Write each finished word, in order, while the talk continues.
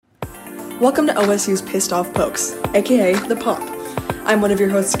Welcome to OSU's Pissed Off Pokes, aka The Pop. I'm one of your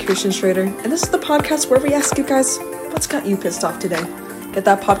hosts, Kirsten Schrader, and this is the podcast where we ask you guys, what's got you pissed off today? Get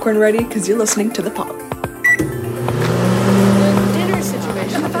that popcorn ready, because you're listening to The Pop. Dinner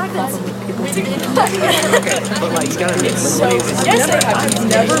situation. The fact that people think but like, you gotta make so yes, I have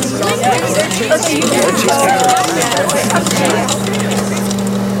never.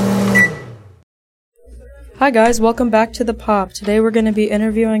 Hi guys, welcome back to The Pop. Today we're going to be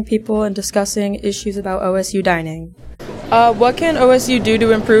interviewing people and discussing issues about OSU dining. What can OSU do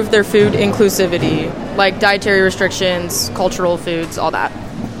to improve their food inclusivity? Like dietary restrictions, cultural foods, all that.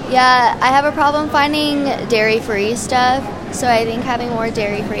 Yeah, I have a problem finding dairy-free stuff, so I think having more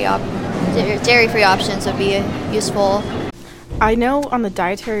dairy-free options would be useful. I know on the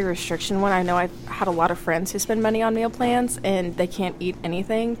dietary restriction one, I know I've had a lot of friends who spend money on meal plans and they can't eat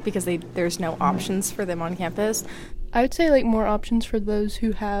anything because there's no options for them on campus. I would say more options for those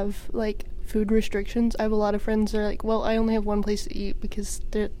who have food restrictions. I have a lot of friends that are well, I only have one place to eat because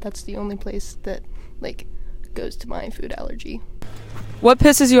that's the only place that goes to my food allergy. What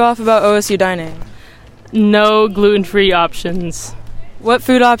pisses you off about OSU dining? No gluten-free options. What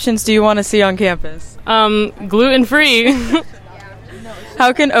food options do you want to see on campus? Gluten-free.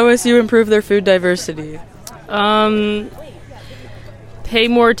 How can OSU improve their food diversity? Pay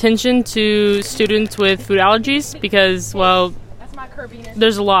more attention to students with food allergies because,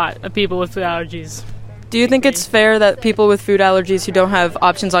 there's a lot of people with food allergies. Do you think it's fair that people with food allergies who don't have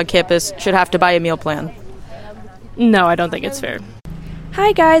options on campus should have to buy a meal plan? No, I don't think it's fair.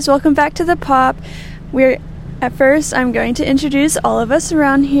 Hi guys, welcome back to The Pop. At first, I'm going to introduce all of us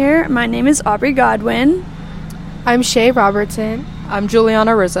around here. My name is Aubrey Godwin. I'm Shay Robertson. I'm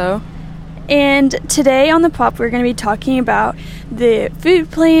Juliana Rizzo. And today on The Pop, we're going to be talking about the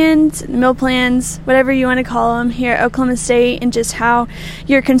food plans, meal plans, whatever you want to call them here at Oklahoma State, and just how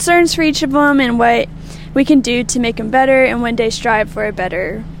your concerns for each of them and what we can do to make them better and one day strive for a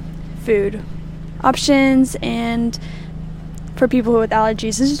better food options and for people with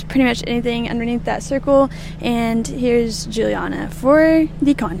allergies. This is pretty much anything underneath that circle. And here's Juliana for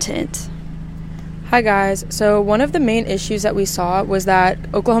the content. Hi guys. So one of the main issues that we saw was that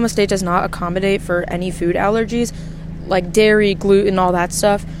Oklahoma State does not accommodate for any food allergies, like dairy, gluten, all that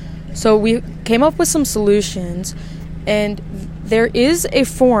stuff. So we came up with some solutions, and there is a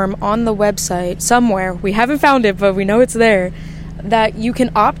form on the website somewhere. We haven't found it, but we know it's there, that you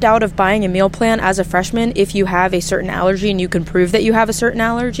can opt out of buying a meal plan as a freshman if you have a certain allergy and you can prove that you have a certain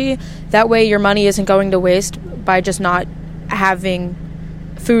allergy. That way your money isn't going to waste by just not having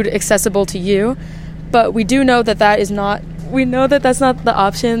food accessible to you. But we do know that that's not the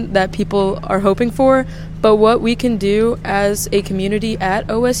option that people are hoping for. But what we can do as a community at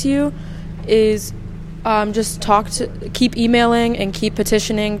OSU is just keep emailing and keep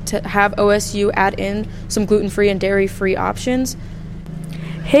petitioning to have OSU add in some gluten-free and dairy-free options.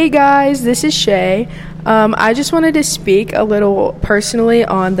 Hey guys, this is Shay. I just wanted to speak a little personally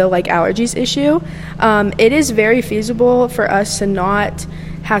on the allergies issue. It is very feasible for us to not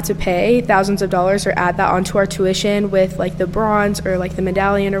have to pay thousands of dollars or add that onto our tuition with the bronze or the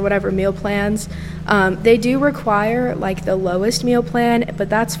medallion or whatever meal plans. They do require the lowest meal plan,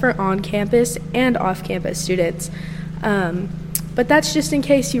 but that's for on-campus and off-campus students. But that's just in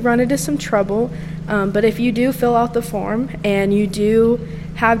case you run into some trouble. But if you do fill out the form and you do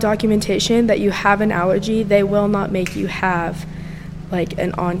have documentation that you have an allergy, they will not make you have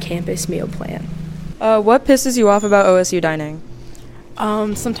an on-campus meal plan. What pisses you off about OSU dining?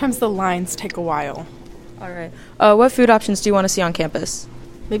 Sometimes the lines take a while. All right. What food options do you want to see on campus?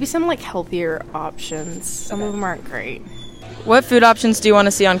 Maybe some healthier options. Some of them aren't great. What food options do you want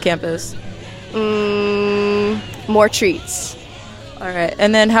to see on campus? More treats. All right.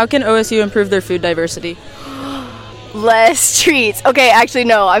 And then how can OSU improve their food diversity? Less treats. Okay, actually,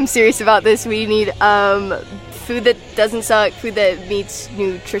 no, I'm serious about this. We need food that doesn't suck, food that meets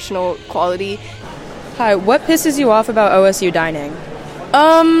nutritional quality. Hi, what pisses you off about OSU dining?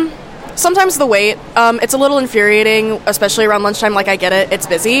 Sometimes the wait. It's a little infuriating, especially around lunchtime. I get it, it's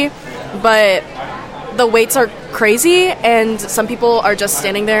busy, but the waits are crazy, and some people are just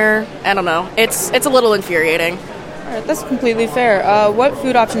standing there. I don't know. It's a little infuriating. All right, that's completely fair. What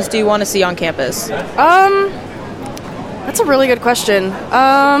food options do you want to see on campus? That's a really good question.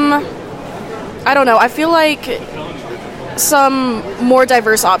 I don't know. I feel some more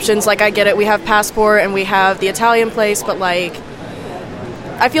diverse options. I get it. We have Passport and we have the Italian place, but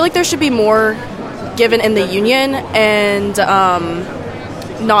I feel there should be more given in the union and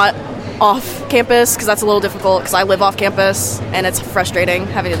not off campus, because that's a little difficult because I live off campus and it's frustrating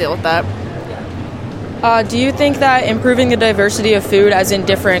having to deal with that. Do you think that improving the diversity of food, as in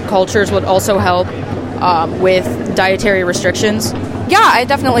different cultures, would also help with dietary restrictions? Yeah, I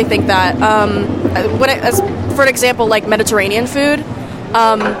definitely think that. For example, like Mediterranean food,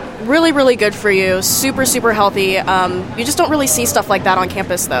 really, really good for you. Super, super healthy. You just don't really see stuff like that on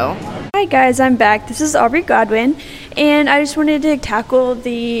campus, though. Hi guys, I'm back. This is Aubrey Godwin, and I just wanted to tackle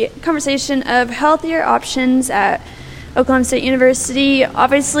the conversation of healthier options at Oklahoma State University.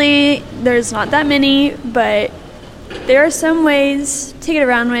 Obviously, there's not that many, but there are some ways to get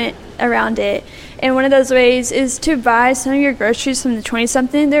around it. And one of those ways is to buy some of your groceries from the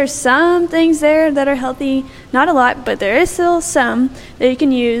 20-something. There's some things there that are healthy, not a lot, but there is still some that you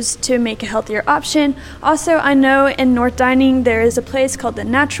can use to make a healthier option. Also, I know in North Dining there is a place called The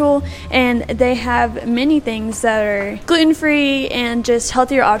Natural, and they have many things that are gluten-free and just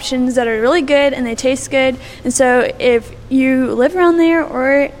healthier options that are really good and they taste good. And so if you live around there,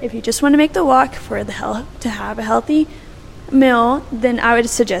 or if you just want to make the walk for to have a healthy meal, then I would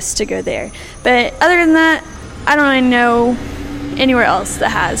suggest to go there. But other than that, I don't really know anywhere else that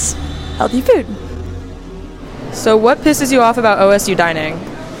has healthy food. So what pisses you off about OSU dining?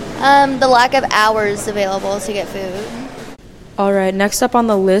 The lack of hours available to get food. All right, next up on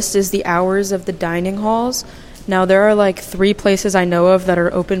the list is the hours of the dining halls. Now, there are like 3 places I know of that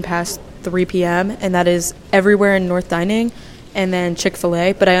are open past 3 p.m., and that is Everywhere in North Dining and then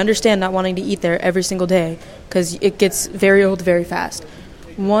Chick-fil-A. But I understand not wanting to eat there every single day because it gets very old very fast.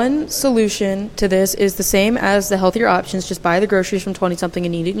 One solution to this is the same as the healthier options, just buy the groceries from 20-something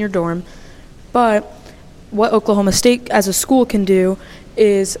and eat it in your dorm. But what Oklahoma State as a school can do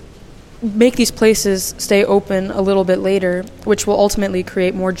is make these places stay open a little bit later, which will ultimately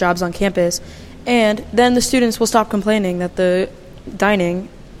create more jobs on campus. And then the students will stop complaining that the dining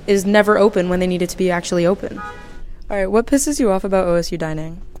is never open when they need it to be actually open. All right, what pisses you off about OSU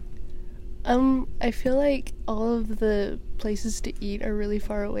dining? I feel like all of the places to eat are really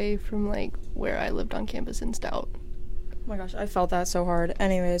far away from, like, where I lived on campus in Stout. Oh my gosh, I felt that so hard.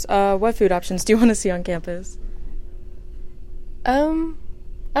 Anyways, what food options do you want to see on campus? I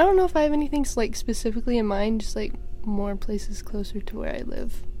don't know if I have anything, like, specifically in mind, just, like, more places closer to where I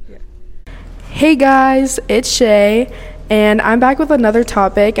live. Yeah. Hey guys, it's Shay, and I'm back with another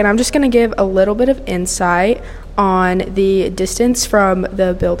topic, and I'm just going to give a little bit of insight on the distance from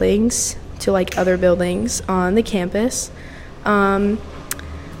the buildings to like other buildings on the campus.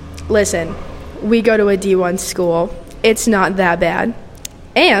 Listen, we go to a D1 school. It's not that bad.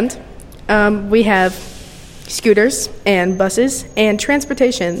 And we have scooters and buses and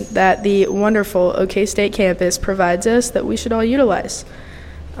transportation that the wonderful OK State campus provides us that we should all utilize.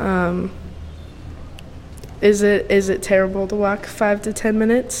 Is it terrible to walk 5 to 10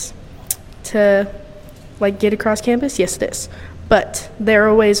 minutes to like get across campus? Yes, it is. But there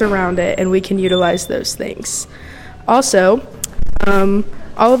are ways around it, and we can utilize those things. Also,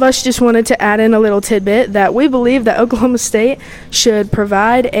 all of us just wanted to add in a little tidbit that we believe that Oklahoma State should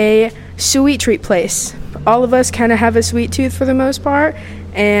provide a sweet treat place. All of us kind of have a sweet tooth for the most part,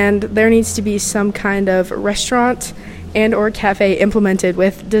 and there needs to be some kind of restaurant and or cafe implemented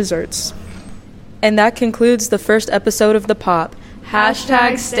with desserts. And that concludes the first episode of The Pop.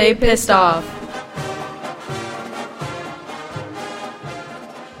 #StayPissedOff.